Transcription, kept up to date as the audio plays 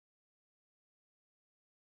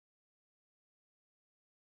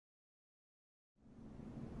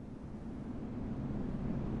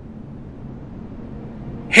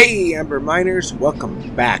Hey Amber Miners,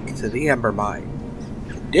 welcome back to the Amber Mine.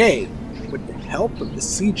 Today, with the help of the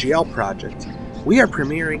CGL project, we are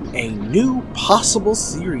premiering a new possible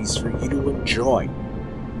series for you to enjoy.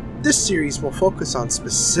 This series will focus on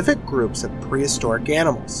specific groups of prehistoric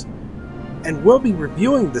animals, and we'll be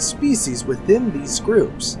reviewing the species within these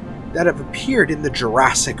groups that have appeared in the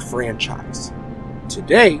Jurassic franchise.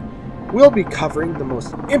 Today, we'll be covering the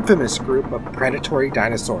most infamous group of predatory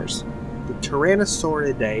dinosaurs, the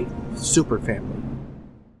Tyrannosauroidea superfamily.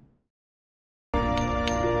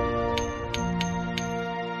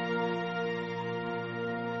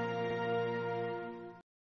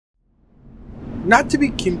 Not to be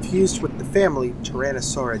confused with the family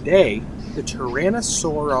Tyrannosauroidea, the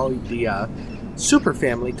Tyrannosauroidea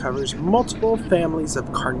superfamily covers multiple families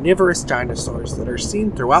of carnivorous dinosaurs that are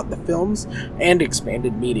seen throughout the films and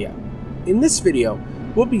expanded media. In this video,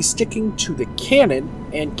 we'll be sticking to the canon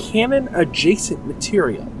and canon-adjacent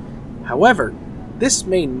material. However, this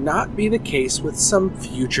may not be the case with some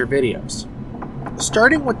future videos.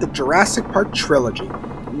 Starting with the Jurassic Park trilogy,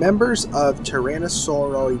 members of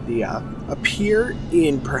Tyrannosauroidea appear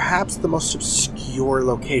in perhaps the most obscure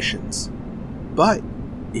locations. But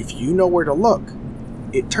if you know where to look,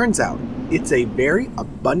 it turns out it's a very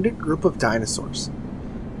abundant group of dinosaurs.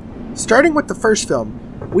 Starting with the first film,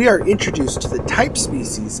 we are introduced to the type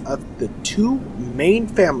species of the two main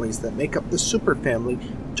families that make up the superfamily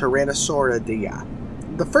Tyrannosauroidea.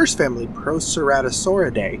 The first family,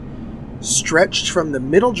 Proceratosauridae, stretched from the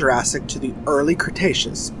Middle Jurassic to the early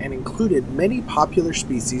Cretaceous and included many popular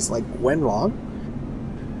species like Guanlong,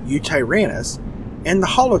 Eutyrannus, and the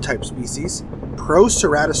holotype species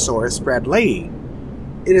Proceratosaurus bradleyi.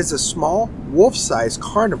 It is a small, wolf-sized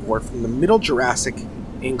carnivore from the Middle Jurassic,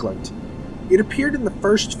 England. It appeared in the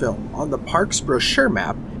first film on the park's brochure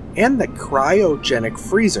map and the cryogenic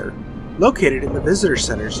freezer located in the Visitor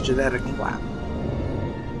Center's genetic lab.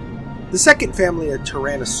 The second family of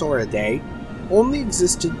Tyrannosauridae only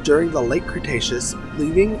existed during the late Cretaceous,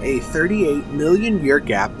 leaving a 38 million year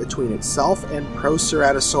gap between itself and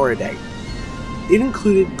Proceratosauridae. It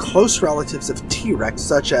included close relatives of T-Rex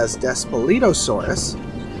such as Daspletosaurus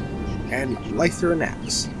and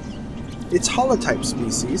Lythronax. Its holotype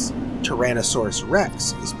species, Tyrannosaurus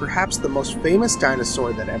rex, is perhaps the most famous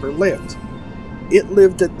dinosaur that ever lived. It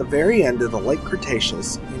lived at the very end of the late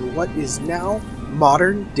Cretaceous in what is now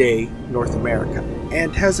modern-day North America,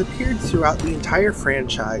 and has appeared throughout the entire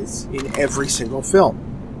franchise in every single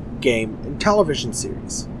film, game, and television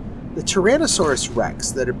series. The Tyrannosaurus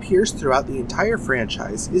rex that appears throughout the entire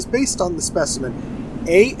franchise is based on the specimen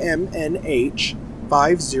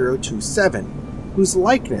AMNH5027, whose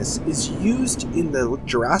likeness is used in the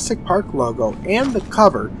Jurassic Park logo and the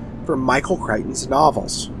cover for Michael Crichton's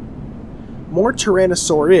novels. More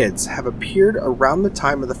Tyrannosaurids have appeared around the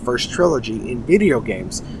time of the first trilogy in video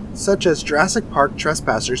games, such as Jurassic Park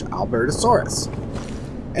Trespassers Albertosaurus,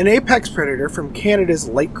 an apex predator from Canada's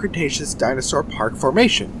late Cretaceous dinosaur park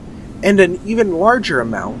formation, and an even larger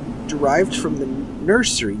amount derived from the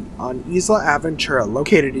nursery on Isla Aventura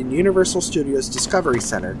located in Universal Studios Discovery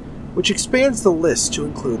Center, which expands the list to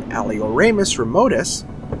include Alioramus remotus,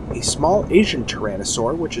 a small Asian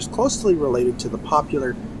tyrannosaur which is closely related to the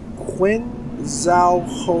popular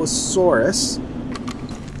Quinzalhosaurus,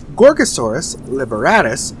 Gorgosaurus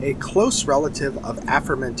liberatus, a close relative of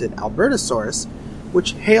aforementioned Albertosaurus,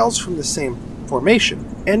 which hails from the same formation.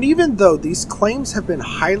 And even though these claims have been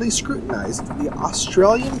highly scrutinized, the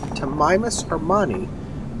Australian Tamimus hermani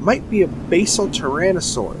might be a basal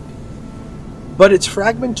tyrannosaurid, but its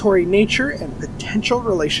fragmentary nature and potential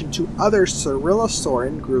relation to other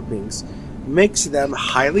Cerulosaurin groupings makes them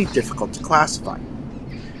highly difficult to classify.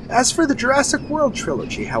 As for the Jurassic World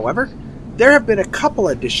trilogy, however, there have been a couple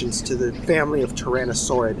additions to the family of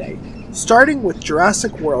Tyrannosauridae. Starting with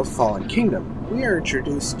Jurassic World Fallen Kingdom, we are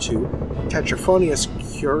introduced to Tetraphonius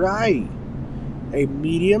curii, a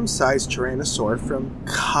medium-sized tyrannosaur from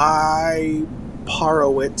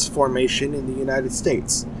Kaiparowitz Formation in the United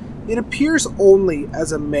States. It appears only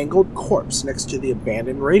as a mangled corpse next to the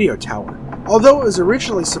abandoned radio tower, although it was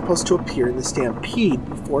originally supposed to appear in the Stampede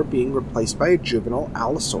before being replaced by a juvenile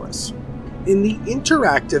Allosaurus. In the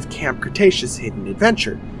interactive Camp Cretaceous Hidden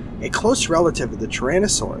Adventure, a close relative of the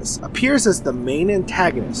Tyrannosaurus appears as the main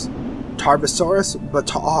antagonist. Tarbosaurus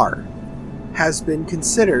bataar has been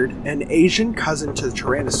considered an Asian cousin to the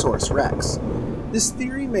Tyrannosaurus rex. This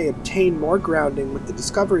theory may obtain more grounding with the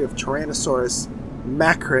discovery of Tyrannosaurus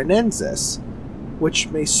macronensis, which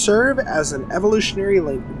may serve as an evolutionary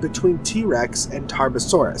link between T-Rex and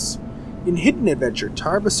Tarbosaurus. In Hidden Adventure,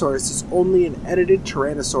 Tarbosaurus is only an edited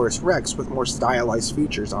Tyrannosaurus rex with more stylized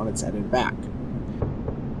features on its head and back.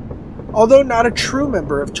 Although not a true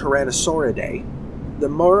member of Tyrannosauroidea, the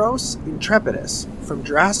Moros intrepidus from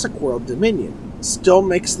Jurassic World Dominion still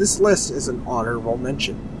makes this list as an honorable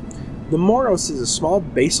mention. The Moros is a small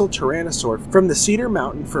basal tyrannosaur from the Cedar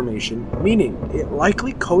Mountain Formation, meaning it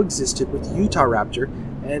likely coexisted with Utahraptor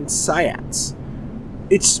and Cyats.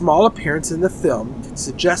 Its small appearance in the film could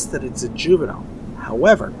suggest that it's a juvenile.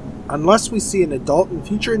 However, unless we see an adult in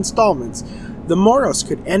future installments, the Moros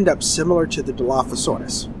could end up similar to the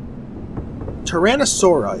Dilophosaurus.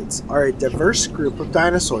 Tyrannosauroids are a diverse group of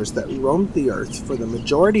dinosaurs that roamed the Earth for the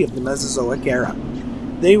majority of the Mesozoic era.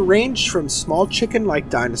 They ranged from small chicken-like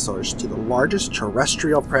dinosaurs to the largest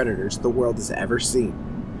terrestrial predators the world has ever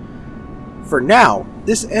seen. For now,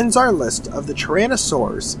 this ends our list of the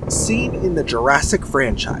Tyrannosaurs seen in the Jurassic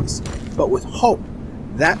franchise, but with hope,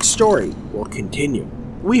 that story will continue.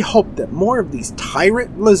 We hope that more of these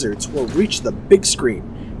Tyrant Lizards will reach the big screen.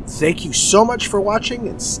 Thank you so much for watching,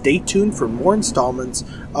 and stay tuned for more installments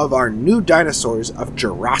of our new Dinosaurs of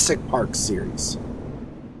Jurassic Park series.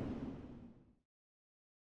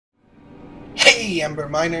 Hey Ember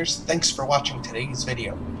Miners, thanks for watching today's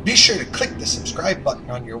video. Be sure to click the subscribe button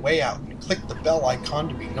on your way out and click the bell icon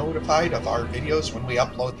to be notified of our videos when we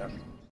upload them.